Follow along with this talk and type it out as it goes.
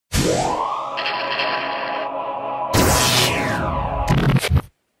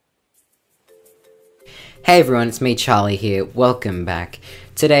Hey everyone, it's me Charlie here, welcome back.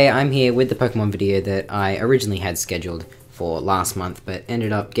 Today I'm here with the Pokemon video that I originally had scheduled for last month, but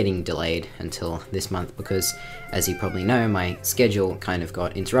ended up getting delayed until this month because, as you probably know, my schedule kind of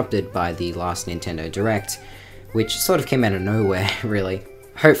got interrupted by the last Nintendo Direct, which sort of came out of nowhere, really.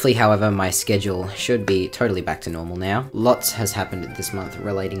 Hopefully, however, my schedule should be totally back to normal now. Lots has happened this month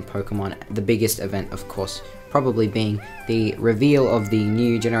relating Pokemon, the biggest event, of course, probably being the reveal of the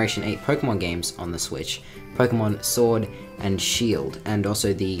new Generation 8 Pokemon games on the Switch, Pokémon Sword and Shield, and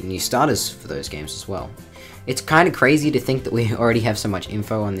also the new starters for those games as well. It's kind of crazy to think that we already have so much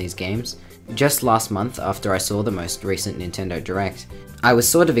info on these games. Just last month, after I saw the most recent Nintendo Direct, I was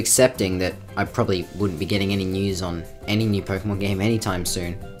sort of accepting that I probably wouldn't be getting any news on any new Pokemon game anytime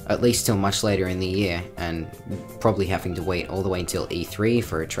soon, at least till much later in the year, and probably having to wait all the way until E3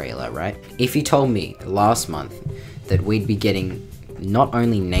 for a trailer, right? If you told me last month that we'd be getting not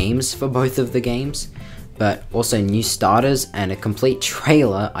only names for both of the games, but also new starters and a complete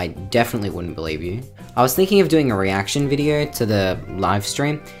trailer, I definitely wouldn't believe you. I was thinking of doing a reaction video to the live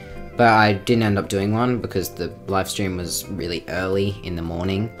stream, but I didn't end up doing one because the live stream was really early in the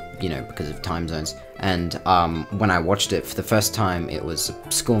morning, you know, because of time zones. And when I watched it for the first time, it was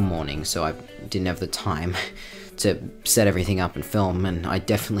school morning, so I didn't have the time to set everything up and film, and I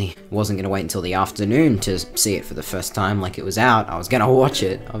definitely wasn't going to wait until the afternoon to see it for the first time like it was out. I was going to watch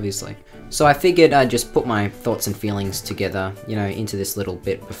it, obviously. So I figured I'd just put my thoughts and feelings together, you know, into this little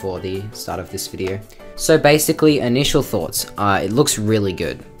bit before the start of this video. So basically, initial thoughts. It looks really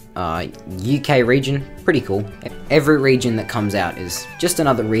good. UK region, pretty cool. Every region that comes out is just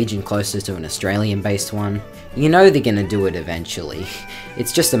another region closer to an Australian-based one. You know they're gonna do it eventually.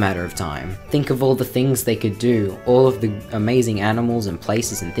 It's just a matter of time. Think of all the things they could do, all of the amazing animals and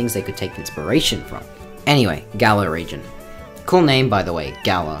places and things they could take inspiration from. Anyway, Galar region. Cool name, by the way,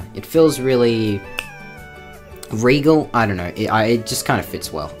 Galar. It feels really regal. I don't know, it just kind of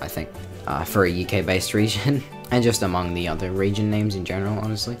fits well, I think, for a UK-based region. And just among the other region names in general,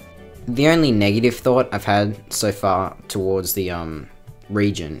 honestly. The only negative thought I've had so far towards the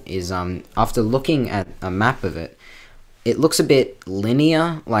region is after looking at a map of it, it looks a bit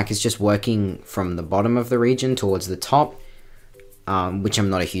linear, like it's just working from the bottom of the region towards the top, which I'm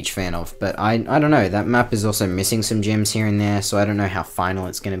not a huge fan of. But I don't know, that map is also missing some gyms here and there, so I don't know how final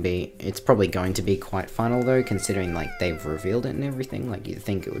it's going to be. It's probably going to be quite final though, considering like they've revealed it and everything. Like you'd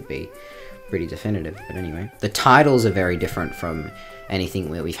think it would be pretty definitive, but anyway. The titles are very different from anything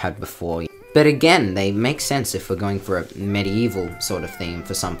that we've had before. But again, they make sense if we're going for a medieval sort of theme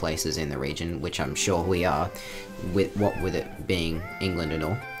for some places in the region, which I'm sure we are, with it being England and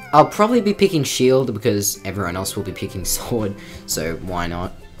all. I'll probably be picking Shield because everyone else will be picking Sword, so why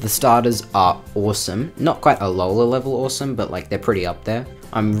not? The starters are awesome. Not quite a Alola level awesome, but like they're pretty up there.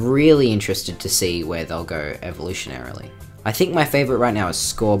 I'm really interested to see where they'll go evolutionarily. I think my favorite right now is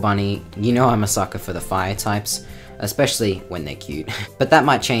Scorbunny. You know I'm a sucker for the fire types, especially when they're cute. But that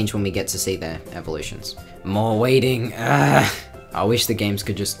might change when we get to see their evolutions. More waiting. I wish the games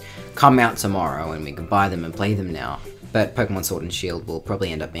could just come out tomorrow and we could buy them and play them now. But Pokémon Sword and Shield will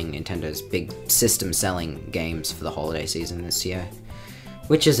probably end up being Nintendo's big system-selling games for the holiday season this year.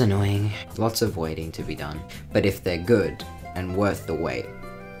 Which is annoying. Lots of waiting to be done. But if they're good and worth the wait,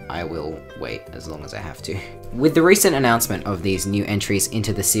 I will wait as long as I have to. With the recent announcement of these new entries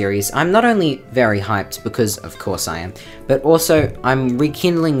into the series, I'm not only very hyped, because of course I am, but also I'm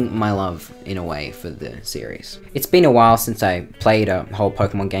rekindling my love, in a way, for the series. It's been a while since I played a whole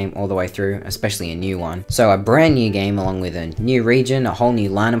Pokemon game all the way through, especially a new one. So a brand new game along with a new region, a whole new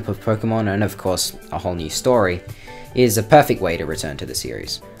lineup of Pokemon, and of course, a whole new story, is a perfect way to return to the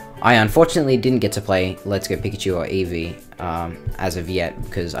series. I unfortunately didn't get to play Let's Go Pikachu or Eevee as of yet,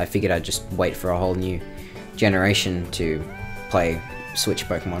 because I figured I'd just wait for a whole new generation to play Switch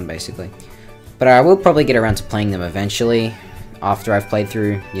Pokemon, basically. But I will probably get around to playing them eventually, after I've played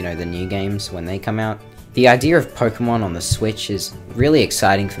through, you know, the new games when they come out. The idea of Pokemon on the Switch is really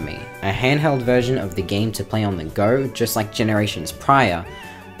exciting for me. A handheld version of the game to play on the go, just like generations prior,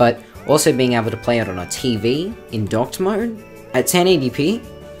 but also being able to play it on a TV in docked mode at 1080p.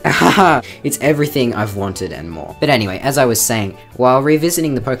 It's everything I've wanted and more. But anyway, as I was saying, while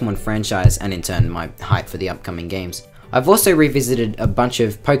revisiting the Pokemon franchise and in turn my hype for the upcoming games, I've also revisited a bunch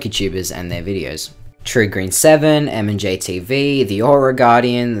of PokeTubers and their videos. True Green 7, M&J TV, the Aura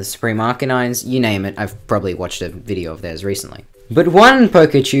Guardian, the Supreme Arcanines, you name it, I've probably watched a video of theirs recently. But one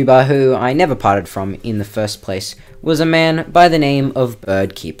PokeTuber who I never parted from in the first place was a man by the name of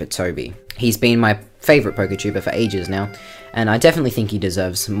Birdkeeper Toby. He's been my favourite PokeTuber for ages now, and I definitely think he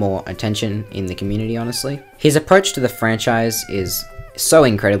deserves more attention in the community, honestly. His approach to the franchise is so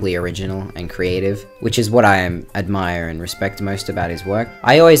incredibly original and creative, which is what I admire and respect most about his work.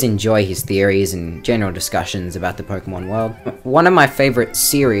 I always enjoy his theories and general discussions about the Pokemon world. One of my favorite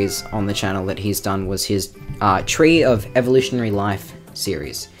series on the channel that he's done was his Tree of Evolutionary Life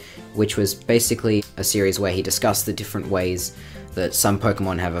series, which was basically a series where he discussed the different ways that some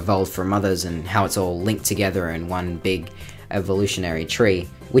Pokemon have evolved from others and how it's all linked together in one big evolutionary tree,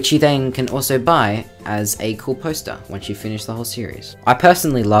 which you then can also buy as a cool poster once you finish the whole series. I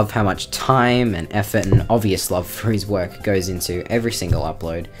personally love how much time and effort and obvious love for his work goes into every single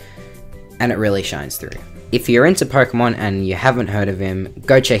upload, and it really shines through. If you're into Pokemon and you haven't heard of him,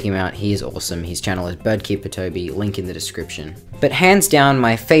 go check him out, he is awesome. His channel is Birdkeeper Toby, link in the description. But hands down,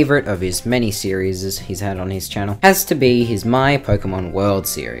 my favourite of his many series he's had on his channel has to be his My Pokemon World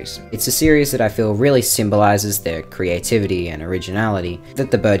series. It's a series that I feel really symbolises the creativity and originality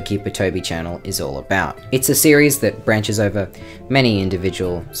that the Birdkeeper Toby channel is all about. It's a series that branches over many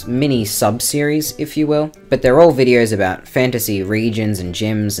individual mini sub-series, if you will, but they're all videos about fantasy regions and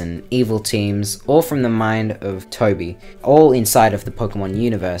gyms and evil teams, all from the mind of Toby, all inside of the Pokemon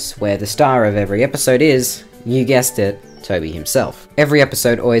universe, where the star of every episode is, you guessed it, Toby himself. Every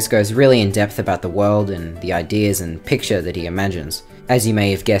episode always goes really in depth about the world and the ideas and picture that he imagines. As you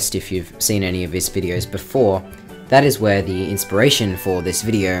may have guessed if you've seen any of his videos before, that is where the inspiration for this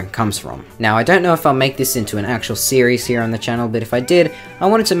video comes from. Now, I don't know if I'll make this into an actual series here on the channel, but if I did, I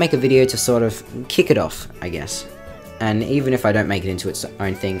wanted to make a video to sort of kick it off, I guess. And even if I don't make it into its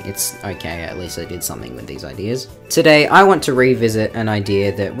own thing, it's okay, at least I did something with these ideas. Today, I want to revisit an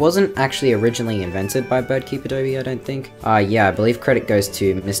idea that wasn't actually originally invented by Birdkeeper Toby, I don't think. Yeah, I believe credit goes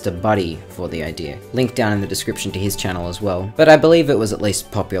to Mr. Buddy for the idea. Link down in the description to his channel as well. But I believe it was at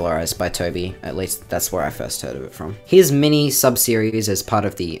least popularized by Toby, at least that's where I first heard of it from. His mini sub-series as part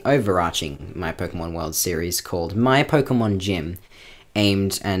of the overarching My Pokemon World series called My Pokemon Gym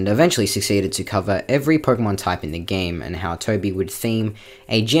aimed and eventually succeeded to cover every Pokemon type in the game and how Toby would theme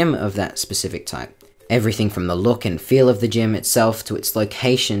a gym of that specific type. Everything from the look and feel of the gym itself to its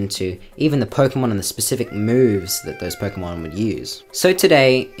location to even the Pokemon and the specific moves that those Pokemon would use. So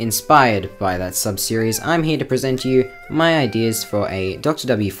today, inspired by that sub-series, I'm here to present you my ideas for a Dr.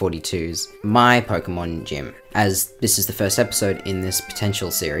 W42's My Pokemon Gym. As this is the first episode in this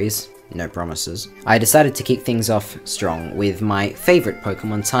potential series, no promises, I decided to kick things off strong with my favourite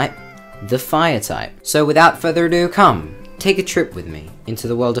Pokemon type, the Fire type. So without further ado, come, take a trip with me into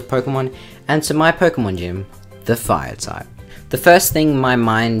the world of Pokemon and to my Pokemon Gym, the Fire type. The first thing my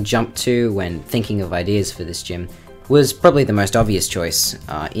mind jumped to when thinking of ideas for this gym was probably the most obvious choice,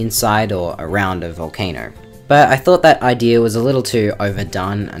 inside or around a volcano. But I thought that idea was a little too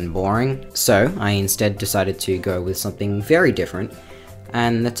overdone and boring, so I instead decided to go with something very different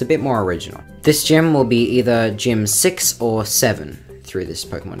and that's a bit more original. This gym will be either Gym 6 or 7 through this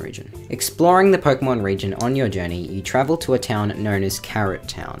Pokemon region. Exploring the Pokemon region on your journey, you travel to a town known as Carrot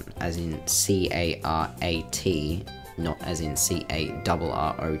Town, as in C-A-R-A-T, not as in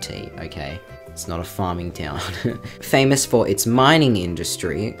C-A-R-R-O-T, okay? It's not a farming town. Famous for its mining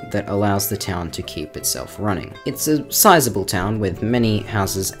industry that allows the town to keep itself running. It's a sizable town with many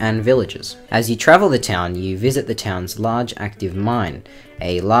houses and villages. As you travel the town, you visit the town's large active mine,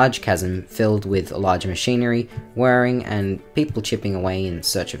 a large chasm filled with large machinery, whirring, and people chipping away in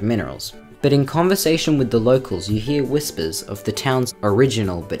search of minerals. But in conversation with the locals, you hear whispers of the town's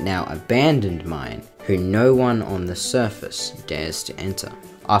original but now abandoned mine, who no one on the surface dares to enter.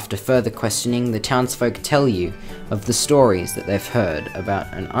 After further questioning, the townsfolk tell you of the stories that they've heard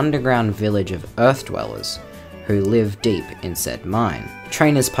about an underground village of Earth dwellers who live deep in said mine.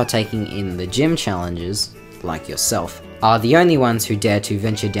 Trainers partaking in the gym challenges, like yourself, are the only ones who dare to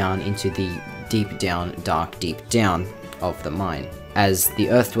venture down into the deep down, dark deep down of the mine, as the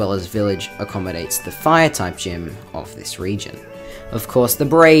Earth dwellers village accommodates the Fire type gym of this region. Of course, the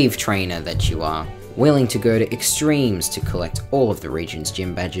brave trainer that you are, willing to go to extremes to collect all of the region's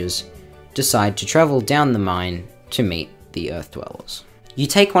gym badges, decide to travel down the mine to meet the Earth dwellers. You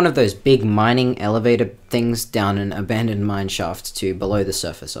take one of those big mining elevator things down an abandoned mine shaft to below the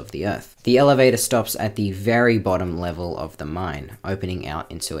surface of the Earth. The elevator stops at the very bottom level of the mine, opening out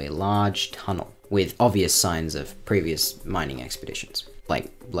into a large tunnel, with obvious signs of previous mining expeditions,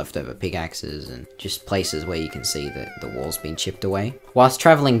 like leftover pickaxes and just places where you can see that the wall's been chipped away. Whilst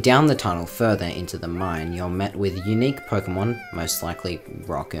travelling down the tunnel further into the mine, you're met with unique Pokemon, most likely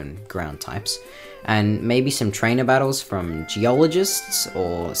rock and ground types, and maybe some trainer battles from geologists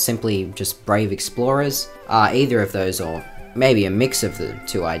or simply just brave explorers. Either of those or maybe a mix of the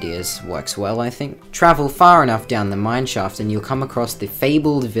two ideas works well, I think. Travel far enough down the mineshaft and you'll come across the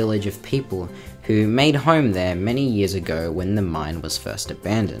fabled village of people who made home there many years ago when the mine was first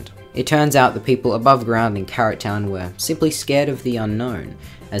abandoned. It turns out the people above ground in Carrot Town were simply scared of the unknown,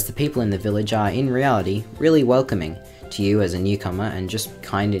 as the people in the village are in reality really welcoming to you as a newcomer and just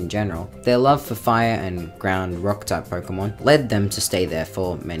kind in general. Their love for fire and ground rock type Pokemon led them to stay there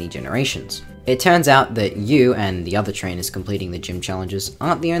for many generations. It turns out that you and the other trainers completing the gym challenges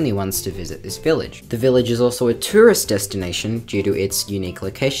aren't the only ones to visit this village. The village is also a tourist destination due to its unique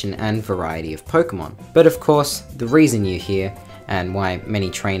location and variety of Pokemon. But of course, the reason you're here, and why many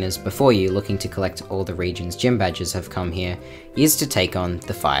trainers before you looking to collect all the region's gym badges have come here, is to take on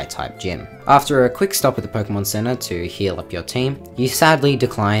the Fire-type gym. After a quick stop at the Pokemon Center to heal up your team, you sadly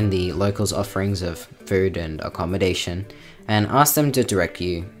decline the locals' offerings of food and accommodation, and ask them to direct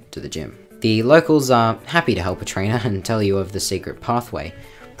you to the gym. The locals are happy to help a trainer and tell you of the secret pathway,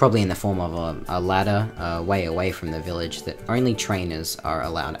 probably in the form of a ladder way away from the village that only trainers are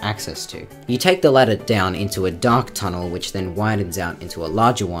allowed access to. You take the ladder down into a dark tunnel which then widens out into a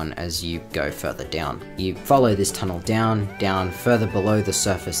larger one as you go further down. You follow this tunnel down, further below the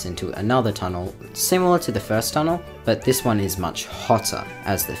surface into another tunnel similar to the first tunnel, but this one is much hotter.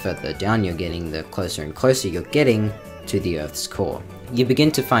 As the further down you're getting, the closer and closer you're getting to the Earth's core. You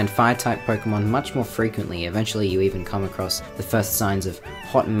begin to find Fire-type Pokemon much more frequently. Eventually you even come across the first signs of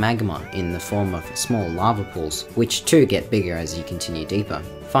hot magma in the form of small lava pools, which too get bigger as you continue deeper.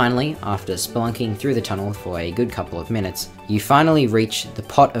 Finally, after spelunking through the tunnel for a good couple of minutes, you finally reach the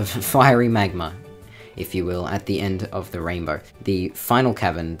pot of fiery magma, if you will, at the end of the rainbow. The final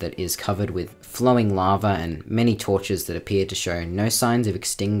cavern that is covered with flowing lava and many torches that appear to show no signs of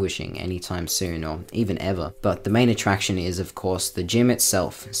extinguishing anytime soon or even ever. But the main attraction is, of course, the gym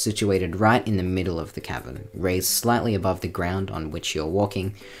itself, situated right in the middle of the cavern, raised slightly above the ground on which you're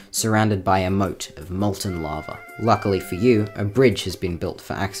walking, surrounded by a moat of molten lava. Luckily for you, a bridge has been built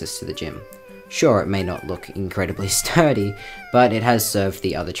for access to the gym. Sure, it may not look incredibly sturdy, but it has served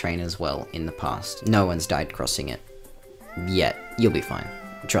the other trainers well in the past. No one's died crossing it. Yet. You'll be fine.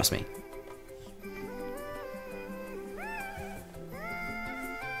 Trust me.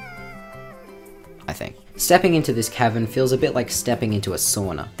 I think. Stepping into this cavern feels a bit like stepping into a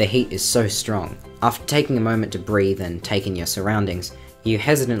sauna. The heat is so strong. After taking a moment to breathe and take in your surroundings, you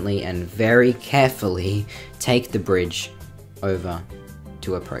hesitantly and very carefully take the bridge over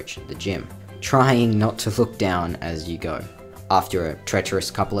to approach the gym, trying not to look down as you go. After a treacherous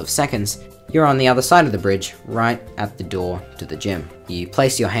couple of seconds, you're on the other side of the bridge, right at the door to the gym. You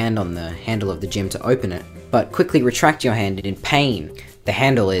place your hand on the handle of the gym to open it, but quickly retract your hand in pain. The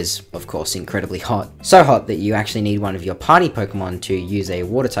handle is, of course, incredibly hot. So hot that you actually need one of your party Pokemon to use a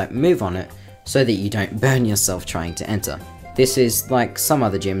water-type move on it, so that you don't burn yourself trying to enter. This is like some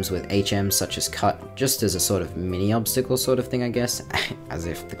other gyms with HMs such as Cut, just as a sort of mini obstacle sort of thing, I guess, as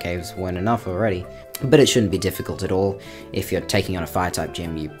if the caves weren't enough already. But it shouldn't be difficult at all. If you're taking on a fire-type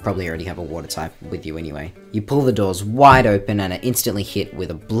gym, you probably already have a water-type with you anyway. You pull the doors wide open and are instantly hit with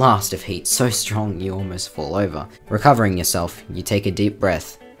a blast of heat so strong you almost fall over. Recovering yourself, you take a deep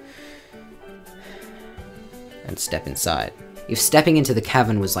breath and step inside. If stepping into the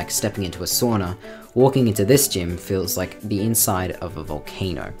cavern was like stepping into a sauna, walking into this gym feels like the inside of a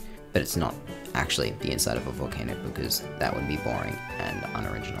volcano. But it's not actually the inside of a volcano because that would be boring and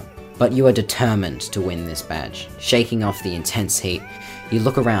unoriginal. But you are determined to win this badge. Shaking off the intense heat, you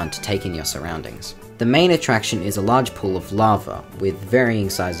look around to take in your surroundings. The main attraction is a large pool of lava, with varying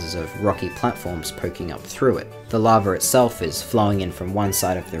sizes of rocky platforms poking up through it. The lava itself is flowing in from one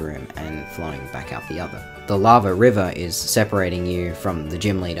side of the room and flowing back out the other. The lava river is separating you from the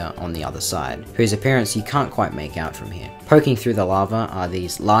gym leader on the other side, whose appearance you can't quite make out from here. Poking through the lava are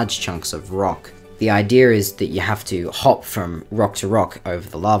these large chunks of rock. The idea is that you have to hop from rock to rock over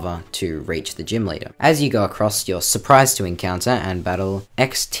the lava to reach the gym leader. As you go across, you're surprised to encounter and battle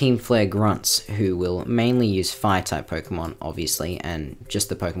ex-Team Flare grunts, who will mainly use Fire-type Pokemon, obviously, and just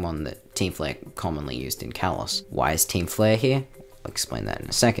the Pokemon that Team Flare commonly used in Kalos. Why is Team Flare here? I'll explain that in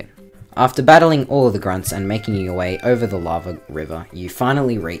a second. After battling all of the grunts and making your way over the lava river, you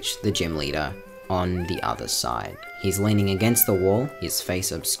finally reach the gym leader on the other side. He's leaning against the wall, his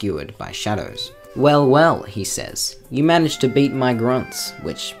face obscured by shadows. "Well, well," he says, "you managed to beat my grunts,"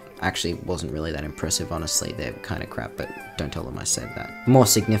 which actually wasn't really that impressive, honestly. They're kinda crap, but don't tell them I said that. More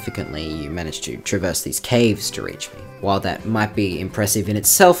significantly, you managed to traverse these caves to reach me. While that might be impressive in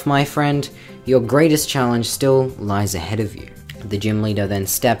itself, my friend, your greatest challenge still lies ahead of you. The gym leader then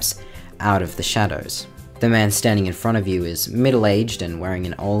steps out of the shadows. The man standing in front of you is middle-aged and wearing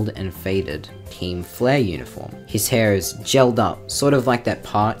an old and faded Team Flare uniform. His hair is gelled up, sort of like that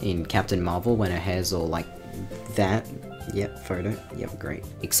part in Captain Marvel when her hair's all like that. Yep, photo. Yep, great.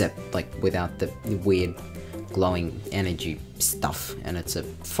 Except like without the weird glowing energy stuff, and it's a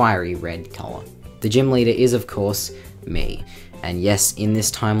fiery red color. The gym leader is of course me, and yes, in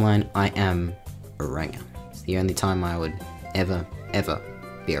this timeline I am a ringer. It's the only time I would ever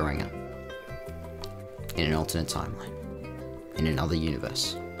be a ringer. In an alternate timeline. In another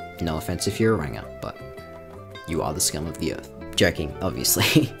universe. No offense if you're a ringer, but you are the scum of the earth. Joking,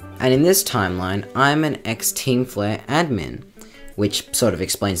 obviously. And in this timeline, I'm an ex-Team Flare admin, which sort of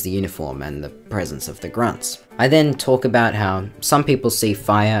explains the uniform and the presence of the grunts. I then talk about how some people see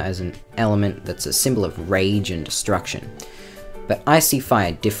fire as an element that's a symbol of rage and destruction, but I see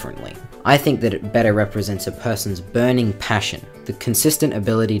fire differently. I think that it better represents a person's burning passion, the consistent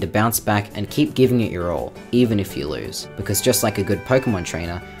ability to bounce back and keep giving it your all, even if you lose. Because just like a good Pokemon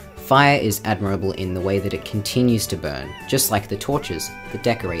trainer, fire is admirable in the way that it continues to burn, just like the torches that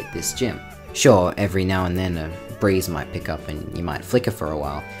decorate this gym. Sure, every now and then a breeze might pick up and you might flicker for a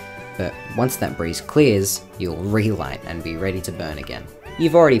while, but once that breeze clears, you'll relight and be ready to burn again.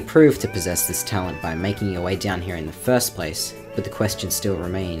 You've already proved to possess this talent by making your way down here in the first place, but the question still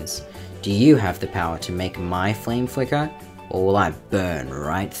remains. Do you have the power to make my flame flicker, or will I burn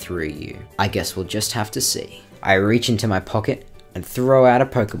right through you? I guess we'll just have to see. I reach into my pocket and throw out a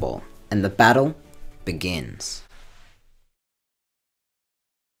Pokeball, and the battle begins.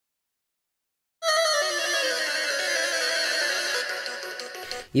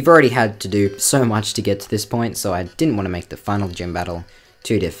 You've already had to do so much to get to this point, so I didn't want to make the final gym battle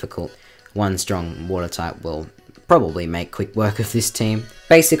too difficult. One strong water type will probably make quick work of this team.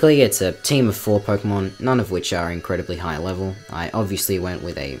 Basically, it's a team of 4 Pokemon, none of which are incredibly high level. I obviously went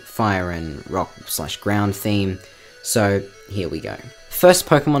with a fire and rock/ground theme, so here we go. First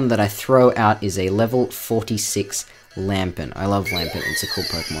Pokemon that I throw out is a level 46 Lampin. I love Lampin, it's a cool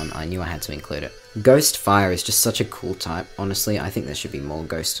Pokemon, I knew I had to include it. Ghost Fire is just such a cool type, honestly. I think there should be more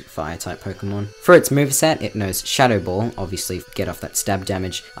Ghost Fire type Pokemon. For its moveset, it knows Shadow Ball, obviously get off that stab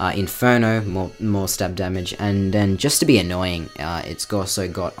damage, Inferno, more stab damage, and then just to be annoying, it's also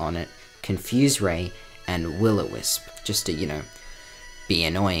got on it Confuse Ray and Will-O-Wisp, just to, you know, be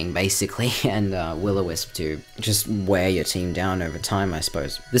annoying basically, and Will-O-Wisp to just wear your team down over time, I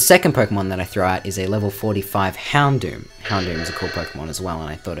suppose. The second Pokemon that I throw out is a level 45 Houndoom. Houndoom is a cool Pokemon as well, and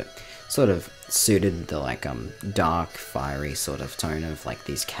I thought it sort of suited the like dark, fiery sort of tone of like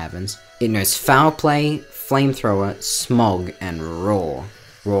these caverns. It knows Foul Play, Flamethrower, Smog, and Roar.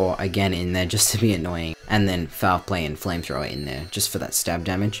 Roar again in there just to be annoying, and then Foul Play and Flamethrower in there just for that stab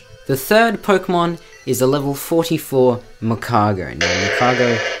damage. The third Pokemon is a level 44 Mukago. Now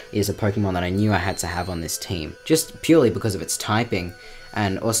Mukago is a Pokemon that I knew I had to have on this team, just purely because of its typing,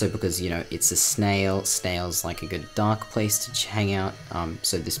 and also because, you know, it's a snail. Snail's like a good dark place to hang out,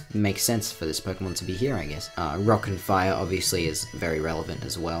 so this makes sense for this Pokemon to be here, I guess. Rock and Fire obviously is very relevant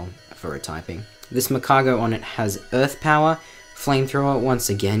as well for a typing. This Mukago on it has Earth Power, Flamethrower. Once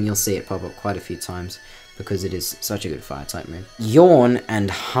again, you'll see it pop up quite a few times because it is such a good fire type move. Yawn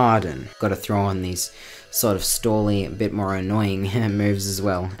and Harden. Gotta throw on these sort of stally, a bit more annoying moves as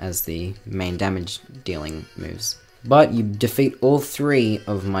well as the main damage dealing moves. But you defeat all 3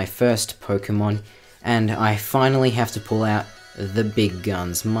 of my first Pokemon, and I finally have to pull out the big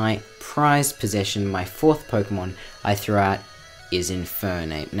guns. My prized possession, my 4th Pokemon I throw out is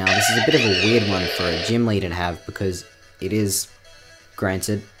Infernape. Now this is a bit of a weird one for a gym leader to have because it is,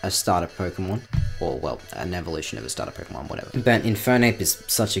 granted, a starter Pokemon, or well, an evolution of a starter Pokemon, whatever. But Infernape is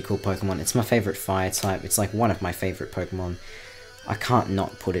such a cool Pokemon. It's my favorite fire type. It's like one of my favorite Pokemon. I can't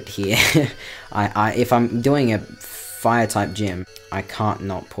not put it here. If I'm doing a fire type gym, I can't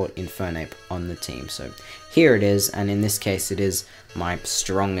not put Infernape on the team. So here it is, and in this case it is my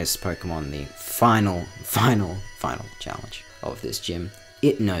strongest Pokemon, the final challenge of this gym.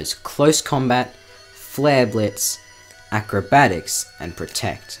 It knows Close Combat, Flare Blitz, Acrobatics, and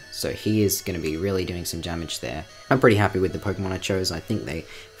Protect, so he is going to be really doing some damage there. I'm pretty happy with the Pokemon I chose. I think they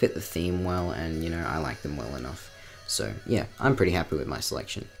fit the theme well, and you know, I like them well enough. So yeah, I'm pretty happy with my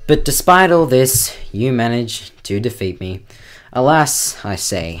selection. But despite all this, you managed to defeat me. Alas, I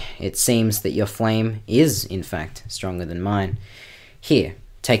say, it seems that your flame is, in fact, stronger than mine. Here,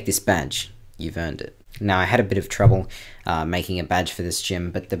 take this badge. You've earned it. Now, I had a bit of trouble making a badge for this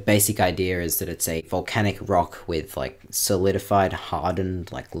gym, but the basic idea is that it's a volcanic rock with like solidified,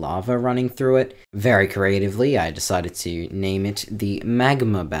 hardened like lava running through it. Very creatively, I decided to name it the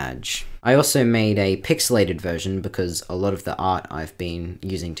Magma Badge. I also made a pixelated version because a lot of the art I've been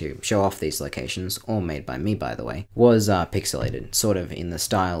using to show off these locations, all made by me by the way, was pixelated, sort of in the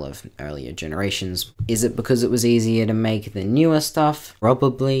style of earlier generations. Is it because it was easier to make than newer stuff?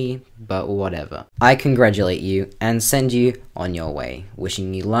 Probably, but whatever. I congratulate you and send you on your way,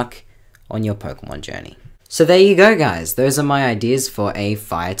 wishing you luck on your Pokemon journey. So there you go guys, those are my ideas for a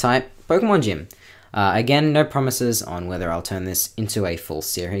Fire-type Pokemon gym. Again, no promises on whether I'll turn this into a full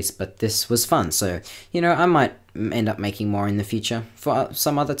series, but this was fun, so, you know, I might end up making more in the future for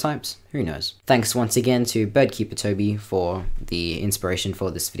some other types, who knows. Thanks once again to Birdkeeper Toby for the inspiration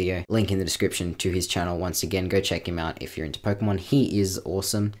for this video. Link in the description to his channel once again, go check him out if you're into Pokemon, he is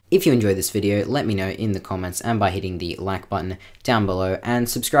awesome. If you enjoyed this video, let me know in the comments and by hitting the like button down below, and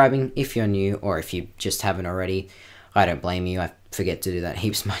subscribing if you're new, or if you just haven't already. I don't blame you, I forget to do that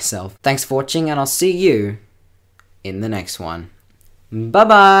heaps myself. Thanks for watching, and I'll see you in the next one.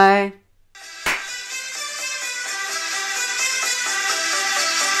 Bye-bye!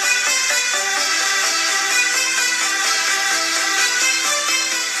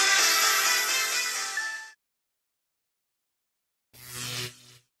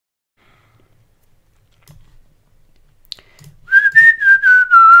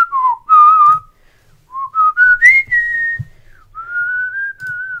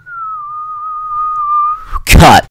 Cut!